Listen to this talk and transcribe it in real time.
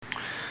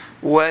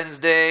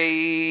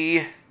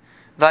Wednesday,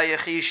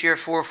 Vayechi Shir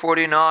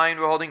 449.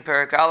 We're holding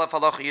Perek Aleph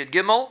Halacha Yud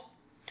Gimel.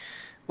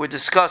 We're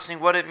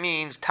discussing what it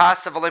means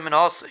Tasav Alei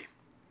Menasi.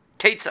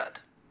 Ketzad.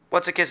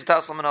 What's the case of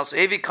Tasav Alei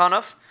Menasi? Evi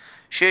Kanaf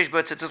Sheish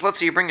Ba Tzitzis. Let's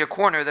say you bring a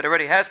corner that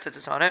already has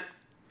tzitzis on it.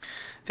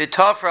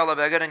 V'tafra ala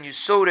beged, and you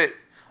sewed it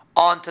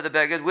onto the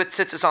beged with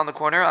tzitzis on the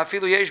corner.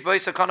 Afilu Yesh Ba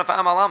Isa Kanaf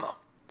Amal Ama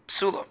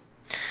Psula.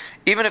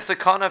 Even if the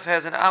kanaf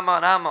has an amma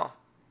and amma,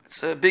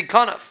 it's a big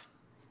kanaf.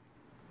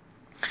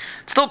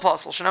 It's still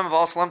possible. Shanam of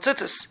Asalam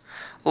tzitzis.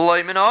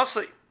 Loy min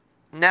asli.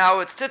 Now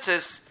it's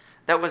tzitzis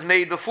that was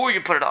made before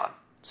you put it on.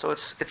 So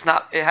it's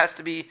not. It has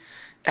to be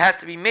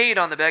made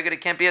on the beged.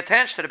 It can't be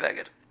attached to the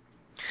beged.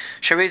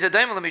 Shareza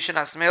daimel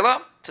mishanas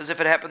meila. It's as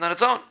if it happened on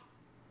its own.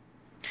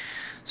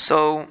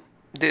 So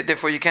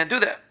therefore you can't do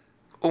that.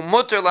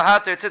 Umuter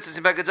lahater tzitzis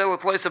in beged zel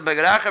tloisa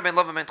beged acher ben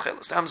lova men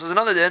tchelis. Now there's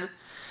another din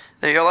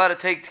that you're allowed to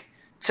take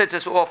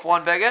tzitzis off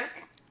one beged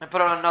and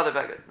put it on another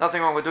beged.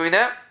 Nothing wrong with doing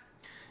that.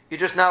 You're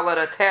just not allowed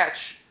to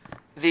attach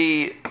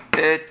the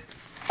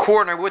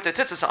corner with the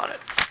tzitzis on it.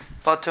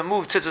 But to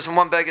move tzitzis from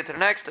one beged to the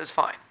next is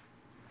fine.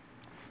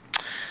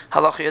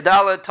 Halacha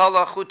Yadala,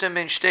 Tala Chutem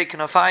Ben Shtei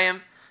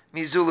Knafayim,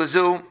 Mizu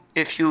Lezu,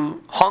 if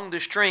you hung the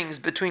strings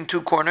between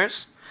two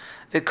corners,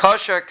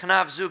 V'kashar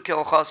Knav Zu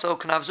Kilchasa,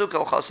 Knav Zu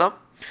Kilchasa,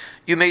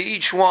 you made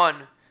each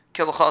one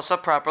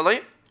Kilchasa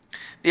properly.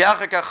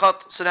 V'yachar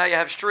Kachat, so now you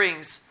have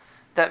strings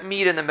that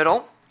meet in the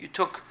middle. You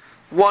took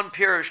one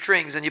pair of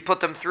strings and you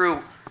put them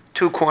through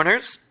two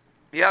corners.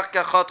 You cut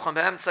them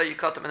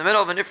in the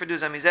middle,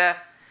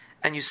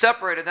 and you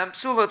separated them.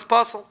 Psula, it's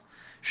puzzle.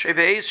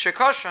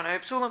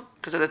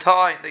 Because at the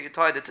time that you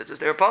tied the tzitzis,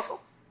 they were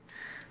puzzle.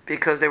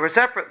 Because they were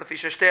separate.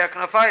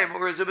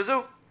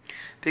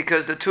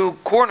 Because the two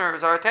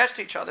corners are attached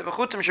to each other. With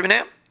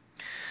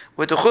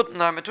the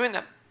chutin are between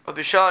them.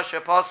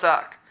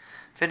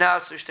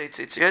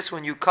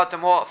 When you cut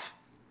them off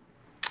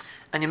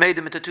and you made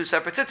them into two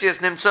separate tzitzis,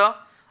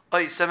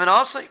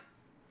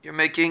 you're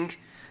making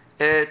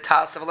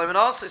Tasav Alei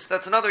Menasi. So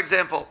that's another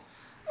example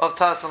of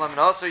Tasav Alei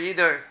Menasi.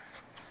 Either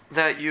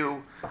that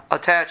you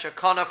attach a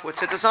kanaf with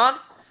tzitzis on,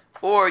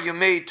 or you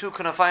made two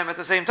kanafayim at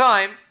the same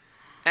time,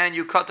 and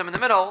you cut them in the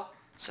middle,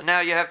 so now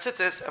you have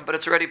tzitzis, but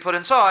it's already put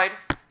inside.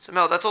 So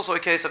no, that's also a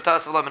case of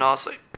Tasav Alei Menasi.